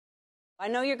I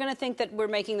know you're going to think that we're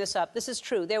making this up. This is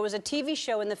true. There was a TV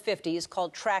show in the 50s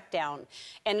called Trackdown.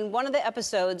 And in one of the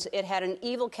episodes, it had an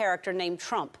evil character named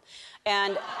Trump.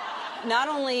 And not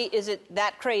only is it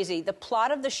that crazy, the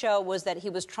plot of the show was that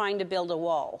he was trying to build a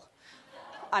wall.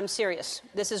 I'm serious.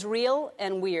 This is real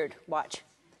and weird. Watch.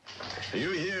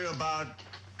 You hear about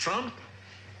Trump?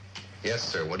 Yes,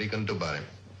 sir. What are you going to do about him?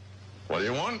 What do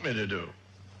you want me to do?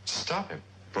 Stop him.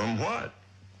 From what?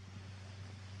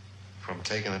 From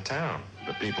taking a town.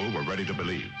 The people were ready to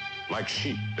believe. Like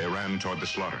sheep, they ran toward the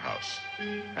slaughterhouse.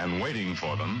 And waiting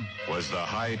for them was the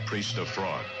high priest of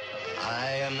fraud. I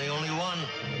am the only one.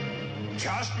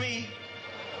 Just me.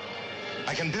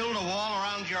 I can build a wall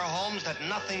around your homes that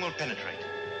nothing will penetrate.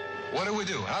 What do we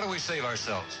do? How do we save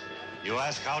ourselves? You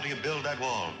ask, how do you build that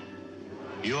wall?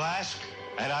 You ask,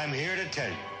 and I'm here to tell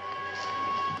you.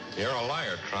 You're a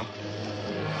liar, Trump.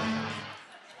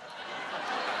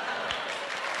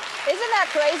 Isn't that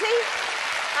crazy?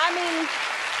 I mean,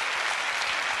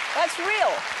 that's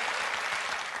real.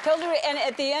 Totally. And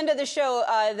at the end of the show,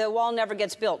 the wall never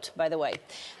gets built, by the way.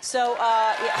 So,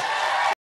 yeah.